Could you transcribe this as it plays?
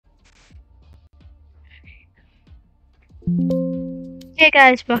Hey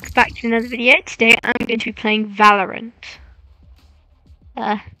guys, welcome back to another video. Today I'm going to be playing Valorant.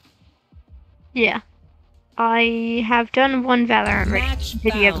 Yeah. I have done one Valorant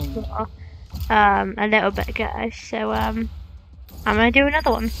video before, a little bit ago, so I'm gonna do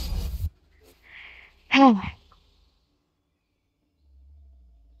another one. Oh,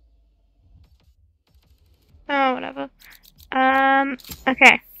 whatever.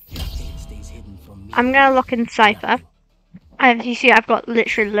 Okay. I'm gonna lock in Cypher. As you see, I've got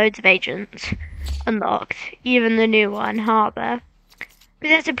literally loads of agents unlocked, even the new one, Harbour. But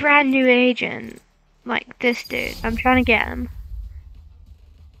there's a brand new agent, like this dude. I'm trying to get him.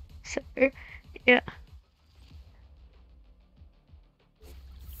 So, yeah.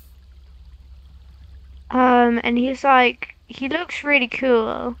 And he's like, he looks really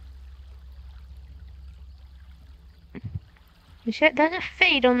cool. Shit, there's a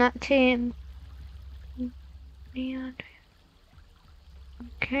fade on that team.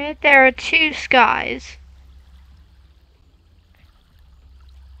 Okay, there are two skies.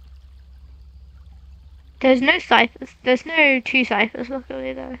 There's no ciphers. There's no two ciphers,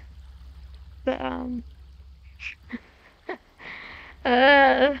 luckily though. But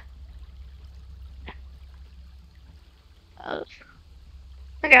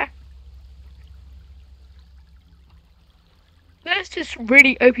okay. There's this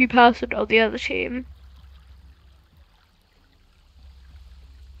really OP person on the other team.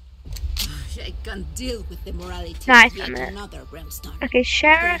 I can't deal with the morality. Nice, okay,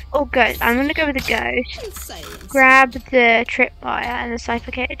 sheriff or ghost? I'm gonna go with the ghost. Grab the tripwire and the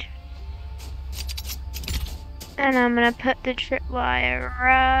cipher cage. And I'm gonna put the tripwire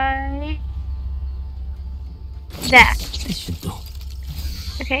right there.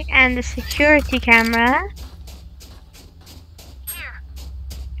 Okay, and the security camera.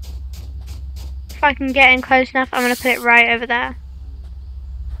 If I can get in close enough, I'm gonna put it right over there.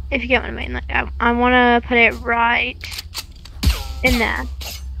 If you get what I mean, like I want to put it right in there.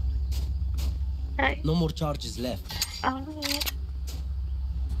 No more charges left.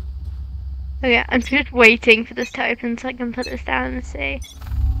 Okay, I'm just waiting for this to open so I can put this down and see.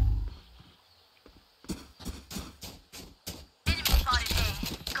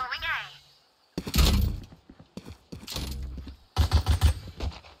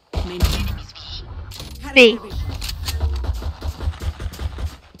 B.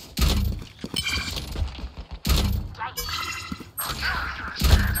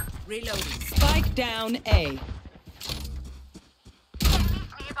 Reloading. Spike down A.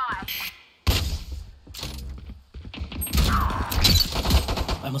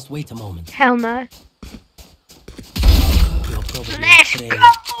 I must wait a moment. Hell no. Let's go!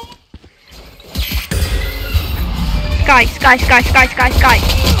 Sky.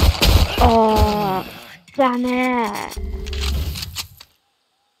 Oh, damn it.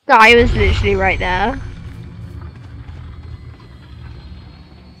 Guy was literally right there.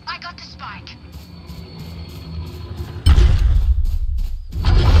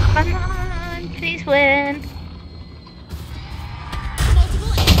 Come on, please win.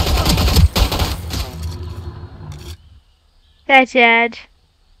 They're dead.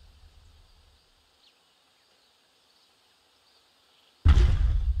 One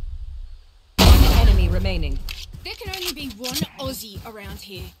enemy remaining. There can only be one Aussie around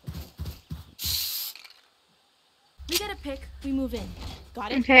here. We get a pick, we move in.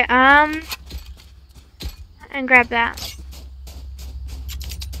 Got it? Okay, and grab that.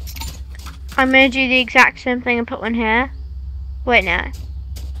 I'm gonna do the exact same thing and put one here. Wait, no.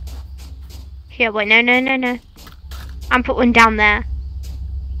 Here, wait, no. I'm put one down there.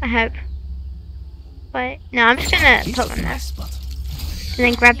 I hope. Wait, no, I'm just gonna put one there. And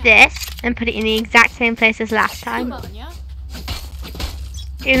then grab this and put it in the exact same place as last time.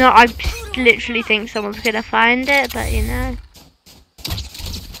 You know, I literally think someone's gonna find it, but you know.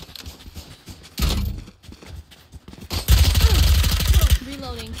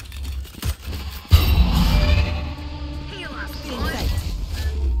 Reloading.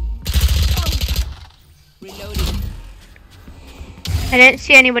 Reloading. I don't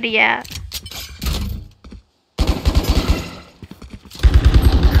see anybody yet.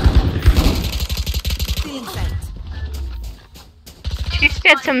 Too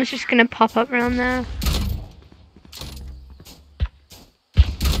scared someone's just gonna pop up around there.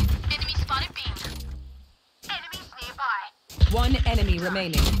 Enemy spotted B. Enemies nearby. One enemy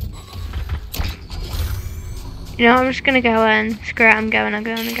remaining. You know, I'm just gonna go in. Screw it, I'm going.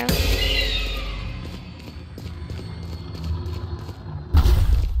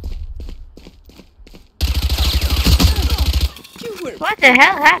 What the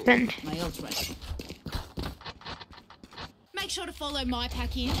hell happened? My ult ready. sure to follow my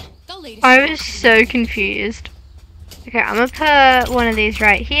pack in. They'll lead us. I was so confused. Okay, I'm gonna put one of these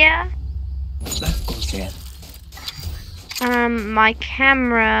right here. That goes there. My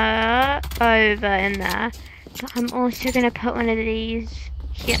camera over in there. But I'm also gonna put one of these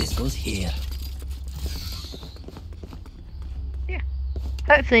here. This goes here.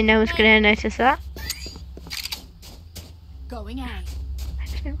 Hopefully no one's gonna notice that. Going A.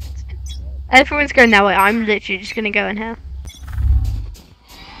 Everyone's going that way. I'm literally just gonna go in here.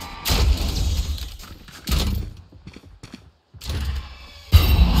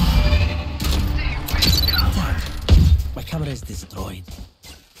 My camera is destroyed.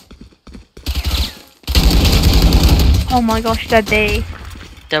 Oh my gosh, they're B.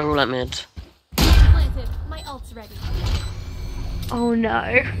 They're all at mid. Planted. My ult's ready. Oh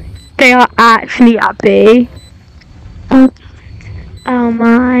no. They are actually at B. Oh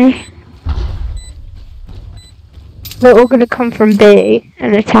my. They're all gonna come from B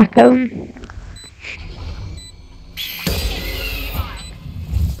and attack them.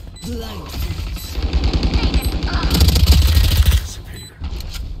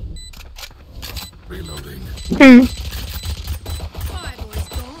 Hmm. Fireboy's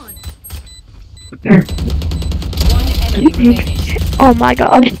gone. One enemy remaining. Oh my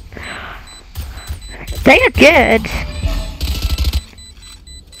god. They are good.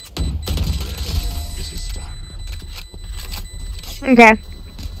 Okay.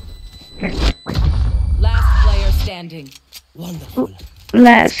 Last player standing. Wonderful.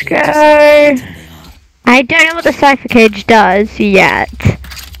 Let's go. I don't know what the cipher cage does yet,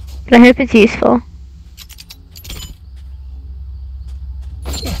 but I hope it's useful.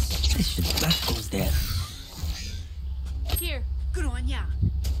 Yes, that goes there. Here. Good on ya.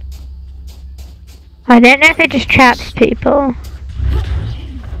 I don't know if it just traps people.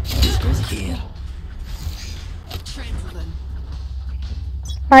 This goes here. Trample them.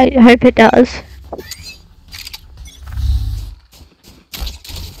 I hope it does.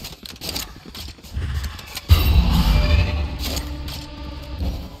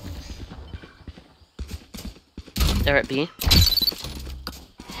 They're at B.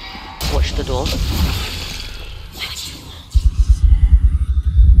 Watch the door.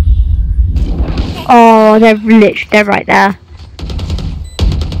 Oh, they're right there.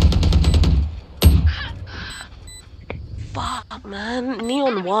 Fuck, man.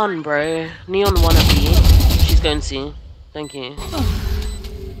 Neon 1, bro. Neon 1 at B. She's going C. Thank you.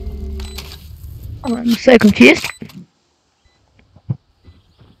 Oh, I'm so confused.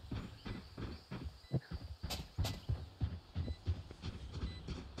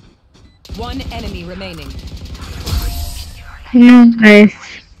 One enemy remaining. Nice.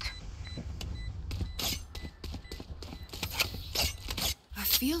 I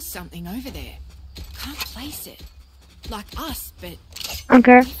feel something over there. Can't place it. Like us, but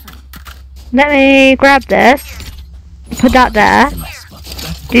Okay. different. Let me grab this. Put that there. My spot.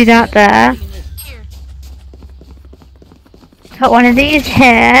 That Do that there. Here. Put one of these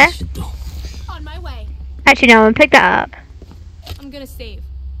here. should do. On my way. Actually, no, I'm gonna pick that up. I'm gonna save.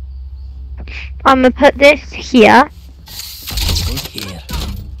 I'm gonna put this here This goes here.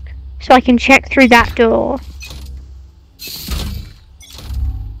 so I can check through that door.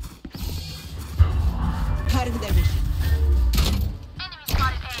 Enemy spotted A.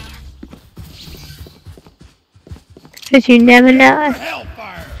 Because you never know.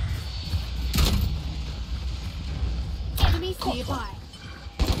 Enemies nearby.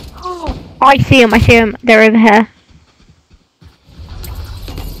 Oh, I see them, I see them. They're over here.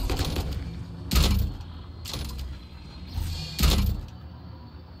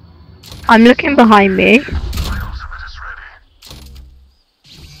 I'm looking behind me.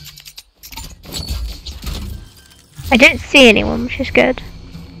 I don't see anyone, which is good.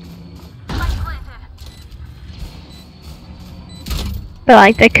 But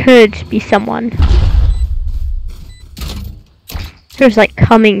like, there could be someone who's like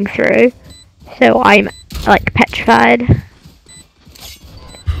coming through. So I'm like petrified.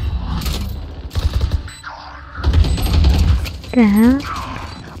 Yeah.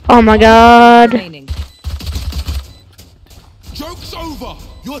 Oh my god. Remaining. Joke's over!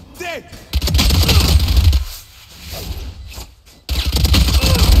 You're dead!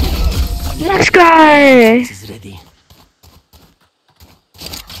 Let's go! This is ready.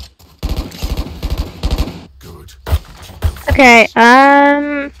 Good. Okay,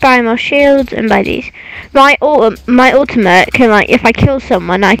 buy more shields and buy these. My ultimate can like, if I kill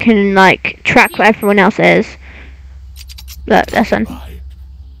someone, I can like track where everyone else is. Look, this one. Bye.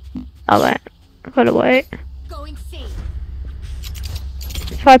 Oh wait, I've gotta wait. Going C.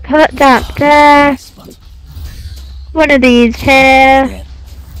 So I put that there. Spot. one of these here. There.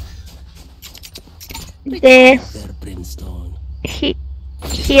 This There, brimstone.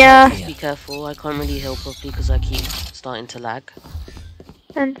 here. Be careful, I can't really heal properly because I keep starting to lag.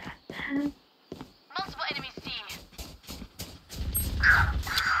 And Multiple enemies C.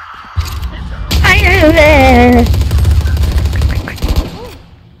 fire there.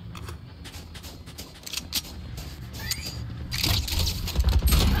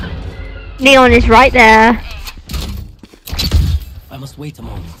 Neon is right there. I must wait a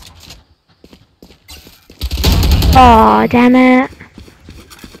moment. Oh, damn it.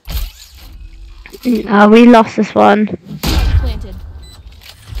 No, we lost this one. Planted.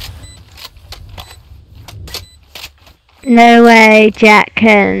 No way Jack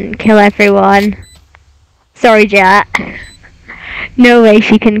can kill everyone. Sorry, Jack. No way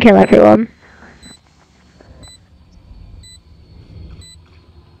she can kill everyone.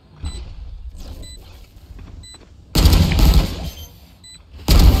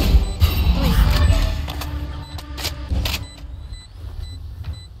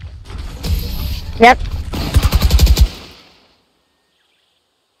 Yep.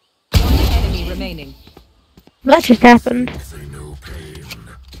 One enemy remaining. That just happened. They know pain.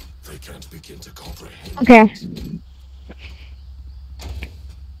 They can't begin to comprehend. Okay.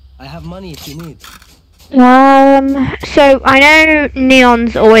 I have money if you need. So I know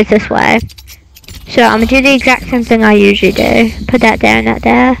Neon's always this way. So I'm gonna do the exact same thing I usually do. Put that there and that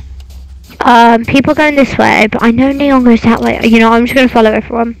there. People going this way, but I know Neon goes that way. You know, I'm just gonna follow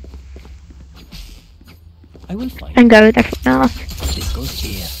everyone I will find. and go with everyone else. This goes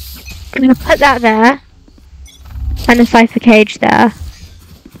here. I'm gonna put that there. And a cipher cage there.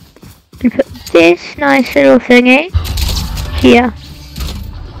 And put this nice little thingy here.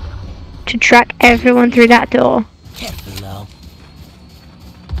 To track everyone through that door. Careful now.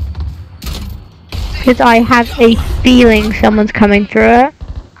 Because I have a feeling someone's coming through it.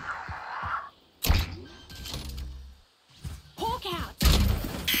 Hawk out.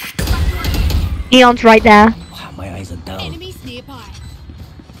 Neon's right there. Wow, my eyes are down. Enemies nearby.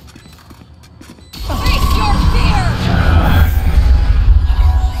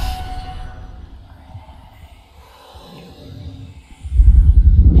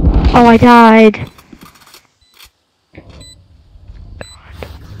 Oh, I died.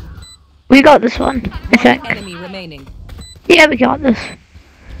 We got this one, I One think. enemy remaining. Yeah, we got this.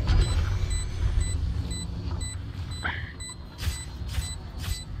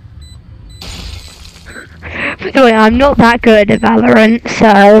 By the way, I'm not that good at Valorant,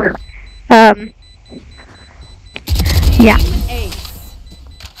 so, yeah. Ace.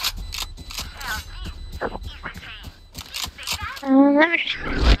 Let me just,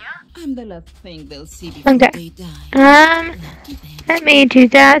 I'm the last thing they'll see before okay. they die. Let me do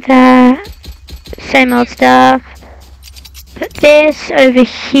that there. Same old stuff. Put this over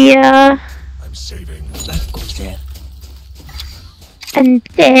here, I'm saving. That goes there. and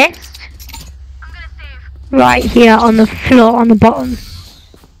this I'm gonna save. right here on the floor, on the bottom.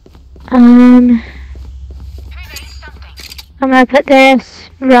 Who needs something? I'm gonna put this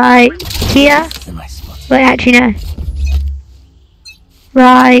right here. This is a nice spot. Wait, actually no.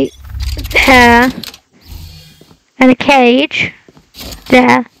 Right there. And a cage.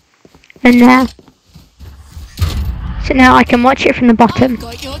 There. And there. So now I can watch it from the bottom. I've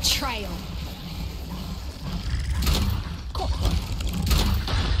got your trail. Spike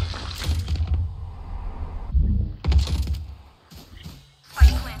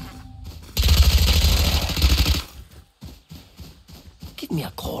planted. Give me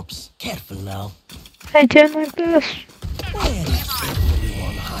a corpse. Careful now. I turn like this. Where is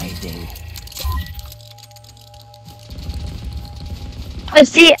everyone hiding? I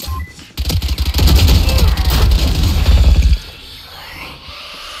see it.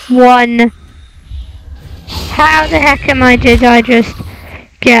 One. How the heck did I just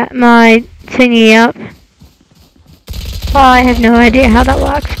get my thingy up? I have no idea how that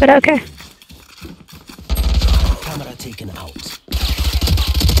works, but okay. Camera taken out.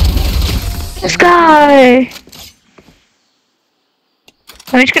 Let's go!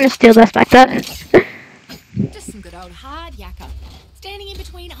 I'm just gonna steal this back there. Just some good old hard yakka. Standing in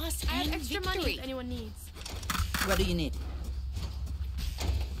between us I have and extra money victory. if anyone needs. What do you need?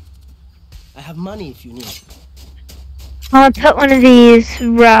 I have money if you need. I'll put one of these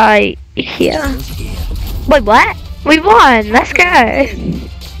right here. Goes here. Wait, what? We won! Let's go!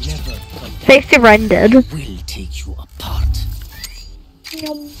 Never come. They surrendered. We'll take you apart.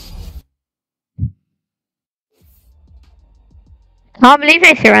 Can't believe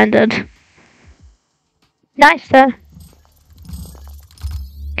they surrendered. Nice though.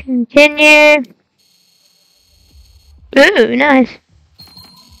 Continue. Ooh, nice.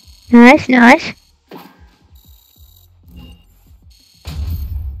 Nice, nice.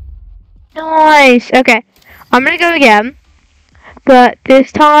 Nice. Okay, I'm gonna go again, but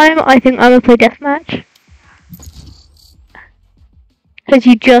this time I think I'm gonna play deathmatch. Because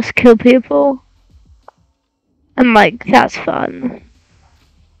you just kill people. And like, that's fun.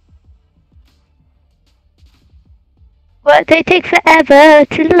 But they take forever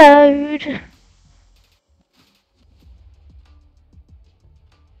to load.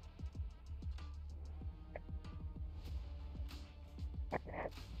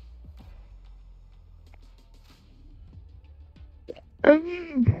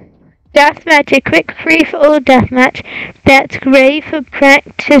 Deathmatch, a quick free-for-all deathmatch that's great for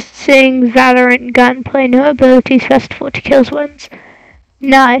practicing Valorant gunplay. No abilities, first 40 kills wins.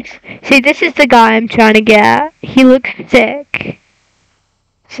 Nice. See, this is the guy I'm trying to get. He looks sick.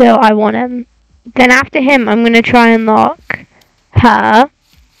 So I want him. Then after him, I'm going to try and unlock her.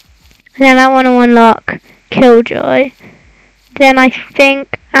 Then I want to unlock Killjoy. Then I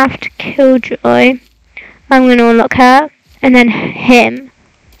think after Killjoy, I'm going to unlock her. And then him.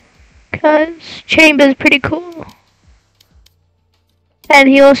 Because Chamber's pretty cool. And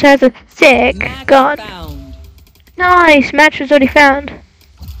he also has a sick gun. Found. Nice! Match was already found.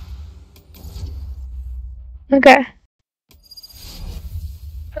 Okay.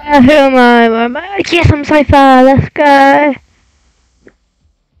 Who am I? Where am I? Yes, I'm Cypher! Let's go!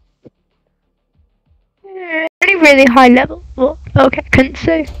 Really high level. Well, okay, couldn't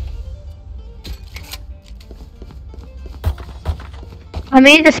see. I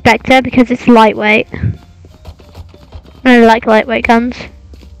made the Spectre because it's lightweight. I like lightweight guns.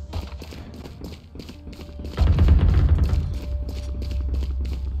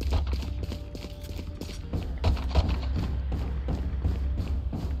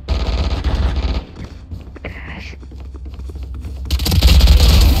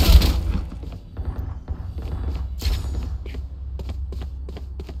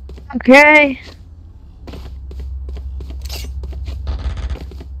 Okay.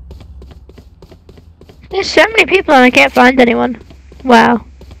 There's so many people and I can't find anyone. Wow.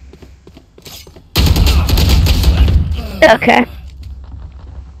 Okay.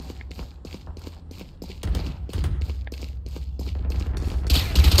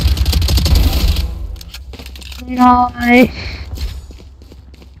 Nice.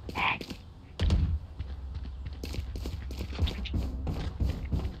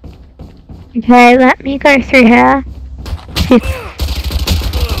 Okay, let me go through here.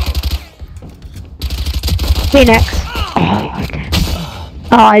 Phoenix.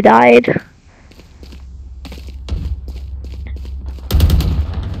 Oh, I died.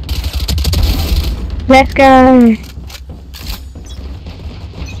 Let's go.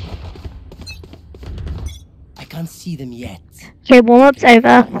 I can't see them yet. Okay, warm-up's over.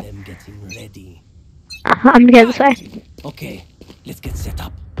 Them getting ready. I'm gonna go this way. Okay, let's get set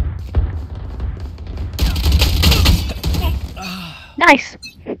up. Nice.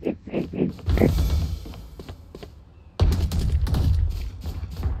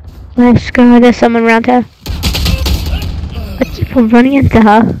 Let's go, there's someone around here. I keep on running into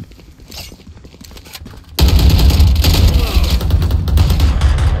her.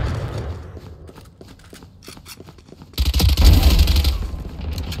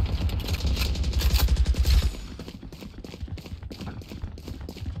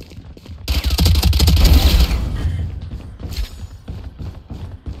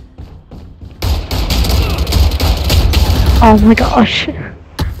 Oh my gosh.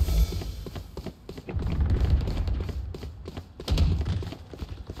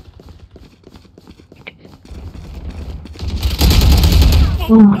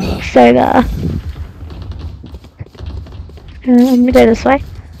 Oh, stay there. I'm gonna go this way.